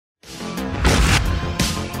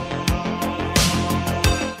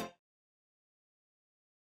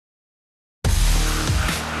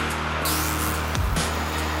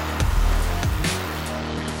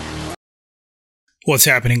What's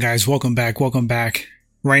happening, guys? Welcome back.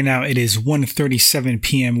 Right now it is 1:37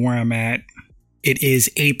 p.m. where I'm at. It is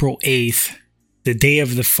April 8th, the day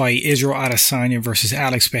of the fight, Israel Adesanya versus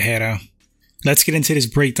Alex Pereira. Let's get into this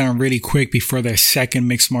breakdown really quick before their second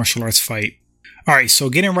mixed martial arts fight. Alright,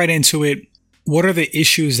 so getting right into it, what are the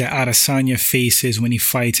issues that Adesanya faces when he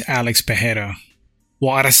fights Alex Pereira?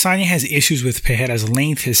 Well, Adesanya has issues with Pereira's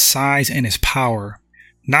length, his size, and his power.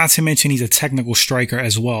 Not to mention he's a technical striker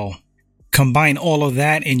as well. Combine all of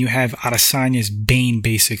that and you have Adesanya's bane,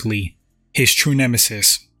 basically, his true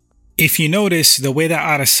nemesis. If you notice, the way that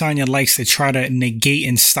Adesanya likes to try to negate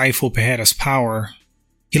and stifle Pereira's power,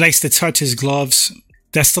 he likes to touch his gloves.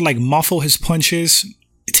 That's to muffle his punches,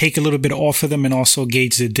 take a little bit off of them, and also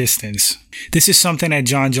gauge the distance. This is something that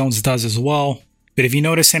Jon Jones does as well. But if you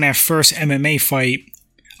notice in that first MMA fight,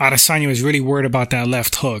 Adesanya was really worried about that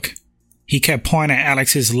left hook. He kept pointing at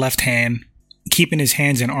Alex's left hand, keeping his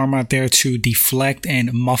hands and arm out there to deflect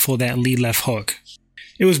and muffle that lead left hook.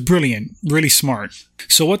 It was brilliant, really smart.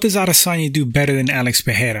 So what does Adesanya do better than Alex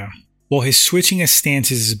Pereira? Well, his switching of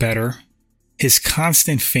stances is better, his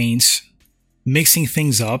constant feints, mixing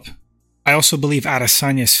things up. I also believe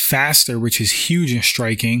Adesanya is faster, which is huge in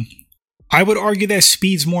striking. I would argue that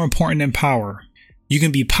speed's more important than power. You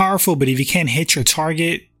can be powerful, but if you can't hit your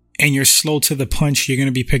target and you're slow to the punch, you're going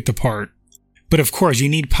to be picked apart. But of course, you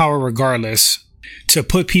need power regardless to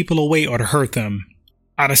put people away or to hurt them.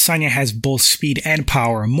 Adesanya has both speed and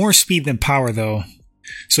power. More speed than power though.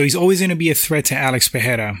 So he's always going to be a threat to Alex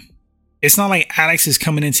Pereira. It's not like Alex is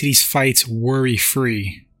coming into these fights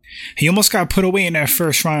worry-free. He almost got put away in that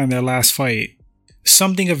first round in their last fight.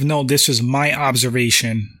 Something of note, this was my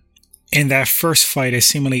observation. In that first fight, it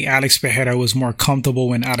seemed like Alex Pereira was more comfortable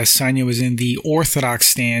when Adesanya was in the orthodox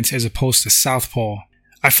stance as opposed to southpaw.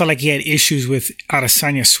 I felt like he had issues with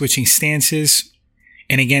Adesanya switching stances,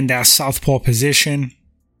 and again that southpaw position.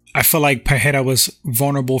 I felt like Pereira was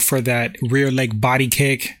vulnerable for that rear leg body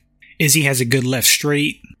kick. Izzy has a good left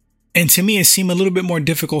straight, and to me it seemed a little bit more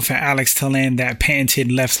difficult for Alex to land that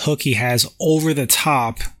patented left hook he has over the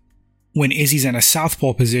top when Izzy's in a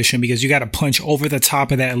southpaw position, because you got to punch over the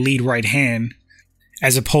top of that lead right hand,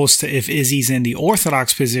 as opposed to if Izzy's in the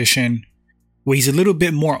orthodox position, where he's a little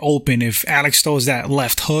bit more open. If Alex throws that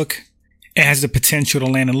left hook, it has the potential to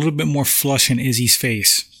land a little bit more flush in Izzy's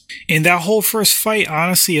face. In that whole first fight,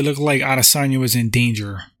 honestly, it looked like Adesanya was in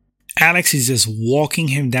danger. Alex is just walking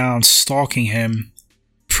him down, stalking him.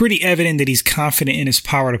 Pretty evident that he's confident in his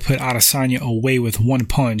power to put Adesanya away with one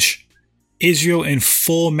punch. Israel in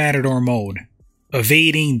full matador mode,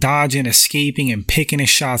 evading, dodging, escaping, and picking his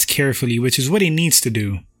shots carefully, which is what he needs to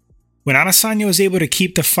do. When Adesanya was able to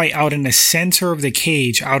keep the fight out in the center of the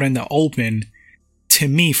cage, out in the open, to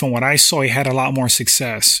me, from what I saw, he had a lot more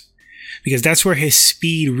success. Because that's where his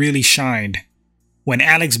speed really shined. When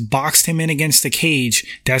Alex boxed him in against the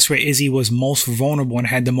cage, that's where Izzy was most vulnerable and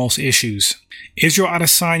had the most issues. Israel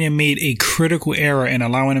Adesanya made a critical error in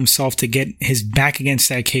allowing himself to get his back against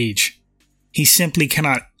that cage. He simply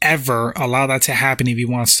cannot ever allow that to happen if he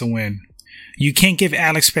wants to win. You can't give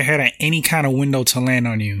Alex Pereira any kind of window to land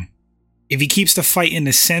on you. If he keeps the fight in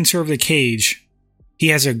the center of the cage, he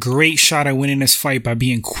has a great shot at winning this fight by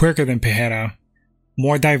being quicker than Pereira,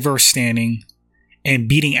 more diverse standing, and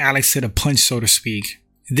beating Alex to the punch, so to speak.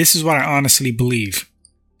 This is what I honestly believe.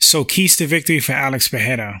 So keys to victory for Alex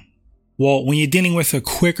Pereira. Well, when you're dealing with a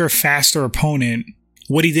quicker, faster opponent,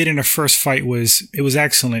 what he did in the first fight was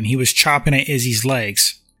excellent. He was chopping at Izzy's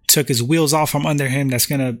legs, took his wheels off from under him. That's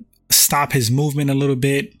going to stop his movement a little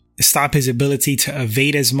bit, stop his ability to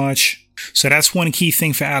evade as much. So that's one key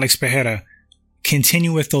thing for Alex Pereira.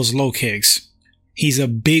 Continue with those low kicks. He's a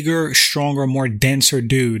bigger, stronger, more denser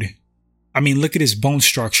dude. I mean, look at his bone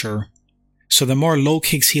structure. So the more low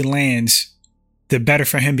kicks he lands, the better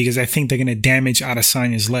for him, because I think they're going to damage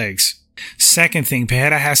Adesanya's legs. Second thing,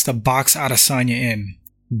 Pereira has to box Adesanya in.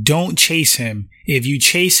 Don't chase him. If you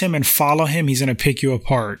chase him and follow him, he's going to pick you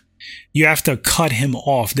apart. You have to cut him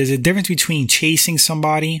off. There's a difference between chasing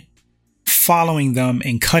somebody, following them,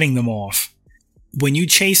 and cutting them off. When you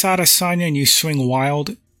chase Adesanya and you swing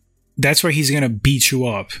wild, that's where he's going to beat you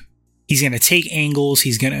up. He's going to take angles,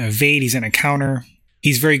 he's going to evade, he's going to counter.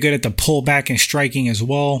 He's very good at the pullback and striking as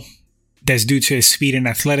well. That's due to his speed and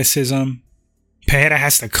athleticism. Pereira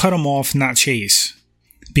has to cut him off, not chase.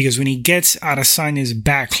 Because when he gets Adesanya's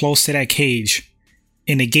back close to that cage,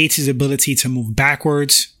 it negates his ability to move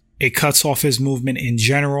backwards. It cuts off his movement in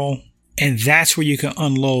general. And that's where you can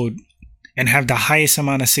unload and have the highest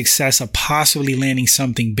amount of success of possibly landing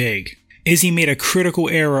something big. Izzy made a critical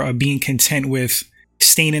error of being content with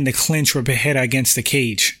staying in the clinch with Pereira against the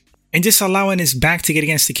cage. and just allowing his back to get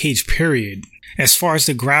against the cage, period. As far as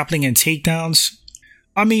the grappling and takedowns,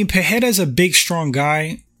 I mean, Pereira's a big, strong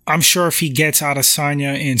guy. I'm sure if he gets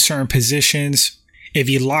Adesanya in certain positions, if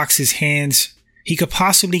he locks his hands, he could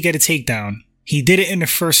possibly get a takedown. He did it in the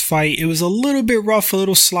first fight. It was a little bit rough, a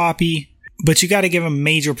little sloppy, but you got to give him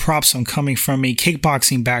major props on coming from a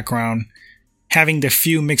kickboxing background, having the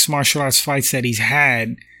few mixed martial arts fights that he's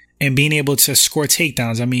had, and being able to score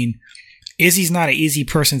takedowns. I mean, Izzy's not an easy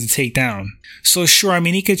person to take down. So sure, I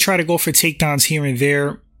mean, he could try to go for takedowns here and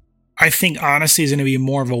there. I think honestly it's going to be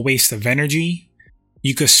more of a waste of energy.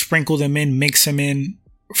 You could sprinkle them in, mix them in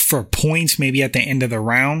for points maybe at the end of the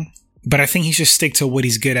round. But I think he should stick to what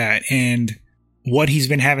he's good at and what he's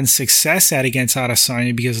been having success at against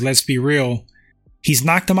Adesanya, because let's be real, he's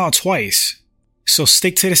knocked him out twice. So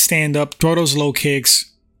stick to the stand-up, throw those low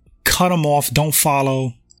kicks, cut him off, don't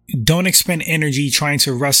follow. Don't expend energy trying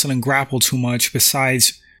to wrestle and grapple too much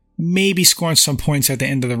besides maybe scoring some points at the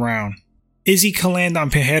end of the round. Izzy can land on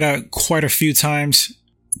Pereira quite a few times.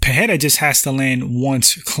 Pereira just has to land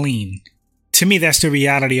once clean. To me, that's the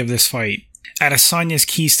reality of this fight. Adesanya's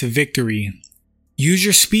keys to victory. Use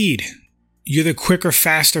your speed. You're the quicker,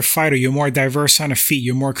 faster fighter. You're more diverse on the feet.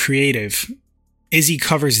 You're more creative. Izzy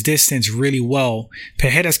covers distance really well.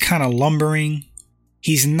 Pereira's kind of lumbering.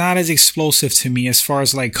 He's not as explosive to me as far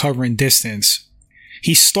as like covering distance.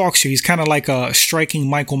 He stalks you. He's kind of like a striking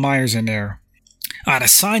Michael Myers in there.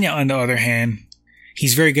 Adesanya, on the other hand,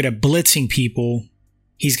 he's very good at blitzing people.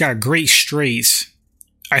 He's got great straights.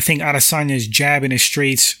 I think Adesanya's jab and his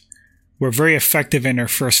straights were very effective in their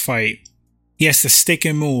first fight. He has to stick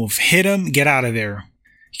and move. Hit him, get out of there.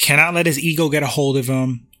 You cannot let his ego get a hold of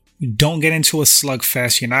him. Don't get into a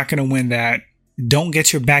slugfest. You're not going to win that. Don't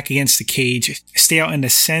get your back against the cage. Stay out in the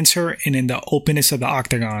center and in the openness of the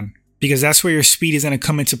octagon, because that's where your speed is going to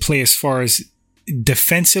come into play as far as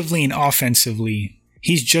defensively and offensively.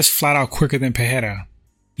 He's just flat out quicker than Pereira.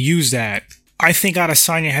 Use that. I think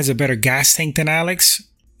Adesanya has a better gas tank than Alex.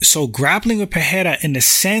 So grappling with Pereira in the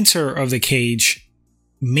center of the cage,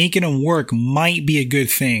 making him work might be a good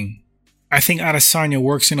thing. I think Adesanya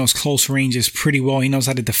works in those close ranges pretty well. He knows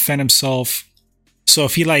how to defend himself. So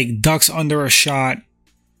if he like ducks under a shot,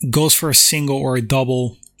 goes for a single or a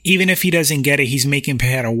double, even if he doesn't get it, he's making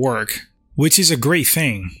Pereira work, which is a great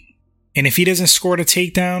thing. And if he doesn't score the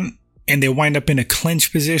takedown and they wind up in a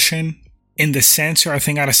clinch position in the center, I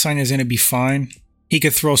think Adesanya is going to be fine. He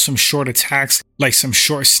could throw some short attacks, like some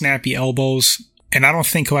short snappy elbows, and I don't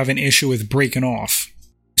think he'll have an issue with breaking off.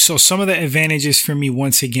 So some of the advantages for me,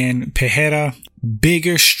 once again, Pereira,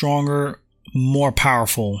 bigger, stronger, more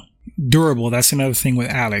powerful. Durable, that's another thing with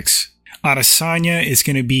Alex. Adesanya is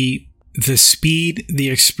going to be the speed, the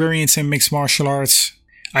experience in mixed martial arts.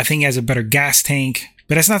 I think he has a better gas tank.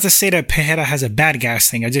 But that's not to say that Pereira has a bad gas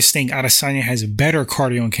tank. I just think Adesanya has better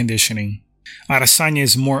cardio and conditioning. Adesanya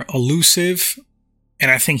is more elusive,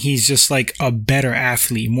 and I think he's just like a better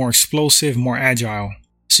athlete, more explosive, more agile.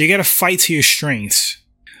 So you got to fight to your strengths.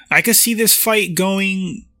 I could see this fight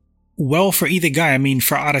going well for either guy. I mean,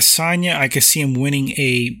 for Adesanya, I could see him winning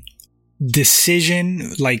a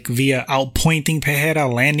decision, like via outpointing Pereira,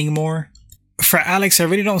 landing more. For Alex, I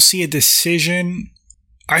really don't see a decision.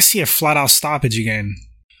 I see a flat out stoppage again.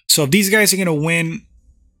 So if these guys are going to win,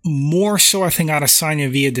 more so I think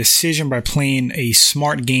Adesanya via decision by playing a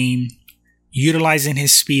smart game, utilizing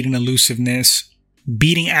his speed and elusiveness,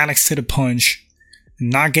 beating Alex to the punch,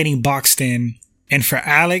 not getting boxed in. And for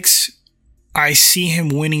Alex, I see him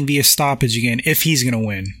winning via stoppage again, if he's going to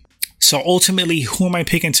win. So ultimately, who am I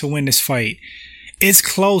picking to win this fight? It's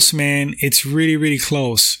close, man. It's really, really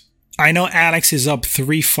close. I know Alex is up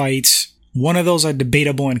 3 fights. One of those are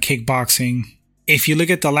debatable in kickboxing. If you look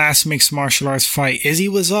at the last mixed martial arts fight, Izzy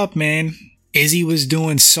was up, man. Izzy was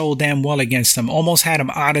doing so damn well against him. Almost had him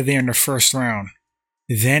out of there in the first round.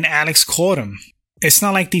 Then Alex caught him. It's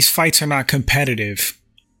not like these fights are not competitive.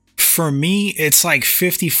 For me, it's like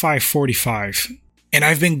 55-45. And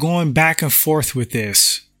I've been going back and forth with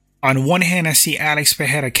this. On one hand, I see Alex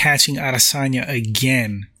Pereira catching Adesanya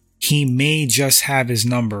again. He may just have his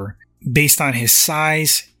number based on his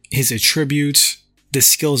size, his attributes, the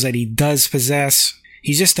skills that he does possess.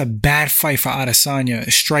 He's just a bad fight for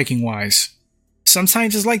Adesanya, striking wise.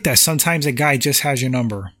 Sometimes it's like that. Sometimes a guy just has your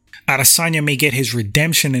number. Adesanya may get his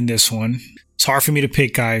redemption in this one. It's hard for me to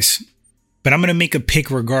pick, guys, but I'm going to make a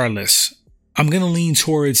pick regardless. I'm going to lean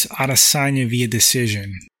towards Adesanya via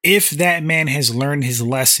decision. If that man has learned his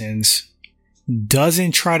lessons,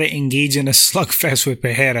 doesn't try to engage in a slugfest with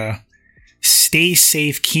Pereira, stays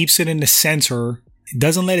safe, keeps it in the center,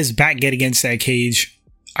 doesn't let his back get against that cage,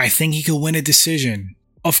 I think he could win a decision.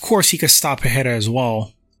 Of course, he could stop Pereira as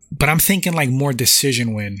well, but I'm thinking like more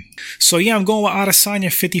decision win. So yeah, I'm going with Adesanya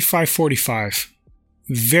 55-45.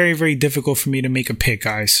 Very, very difficult for me to make a pick,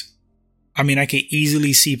 guys. I mean, I could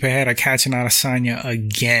easily see Pereira catching Adesanya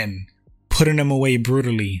again, putting him away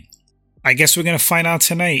brutally. I guess we're going to find out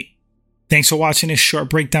tonight. Thanks for watching this short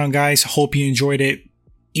breakdown, guys. Hope you enjoyed it.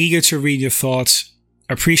 Eager to read your thoughts.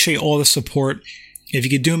 Appreciate all the support. If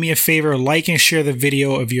you could do me a favor, like and share the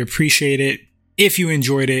video if you appreciate it. If you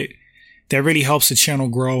enjoyed it, that really helps the channel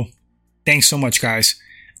grow. Thanks so much, guys.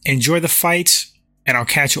 Enjoy the fights, and I'll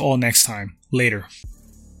catch you all next time. Later.